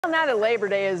Well, now that Labor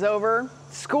Day is over,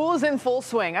 school is in full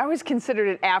swing. I always considered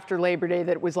it after Labor Day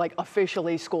that it was like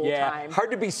officially school time.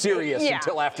 Hard to be serious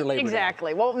until after Labor Day.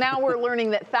 Exactly. Well, now we're learning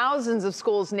that thousands of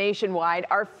schools nationwide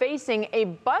are facing a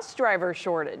bus driver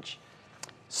shortage.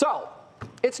 So,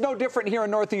 it's no different here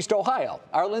in Northeast Ohio.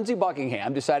 Our Lindsay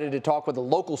Buckingham decided to talk with a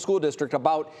local school district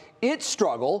about its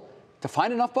struggle to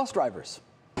find enough bus drivers.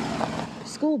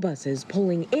 School buses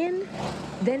pulling in,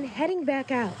 then heading back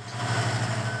out.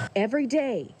 Every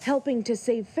day, helping to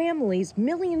save families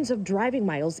millions of driving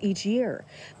miles each year.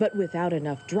 But without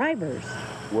enough drivers,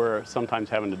 we're sometimes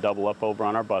having to double up over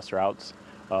on our bus routes.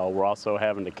 We're also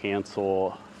having to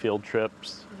cancel field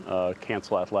trips,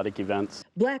 cancel athletic events.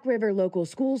 Black River Local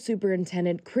School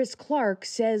Superintendent Chris Clark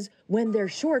says when they're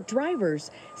short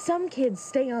drivers, some kids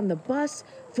stay on the bus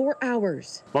for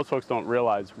hours. Most folks don't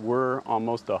realize we're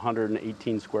almost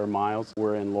 118 square miles.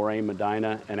 We're in Lorain,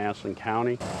 Medina and Ashland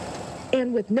County.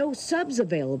 And with no subs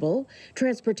available,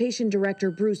 Transportation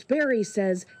Director Bruce Berry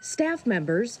says staff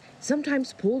members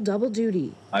sometimes pull double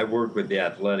duty. I work with the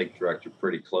athletic director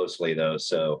pretty closely, though,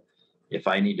 so if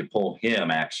I need to pull him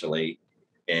actually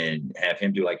and have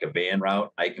him do like a van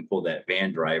route, I can pull that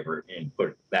van driver and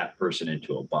put that person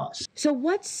into a bus. So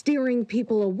what's steering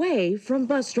people away from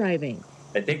bus driving?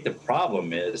 I think the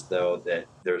problem is, though, that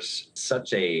there's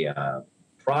such a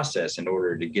process in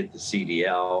order to get the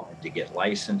CDL, to get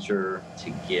licensure,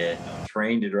 to get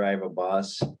trained to drive a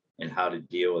bus, and how to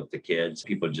deal with the kids.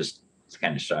 People just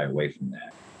kind of shy away from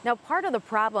that. Now, part of the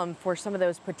problem for some of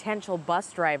those potential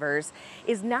bus drivers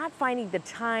is not finding the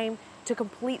time to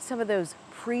complete some of those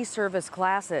pre-service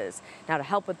classes. Now, to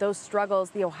help with those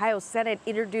struggles, the Ohio Senate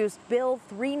introduced Bill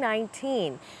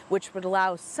 319, which would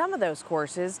allow some of those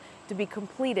courses to be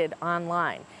completed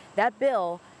online. That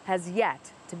bill has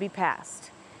yet to be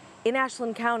passed. In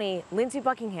Ashland County, Lindsay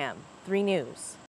Buckingham, 3 News.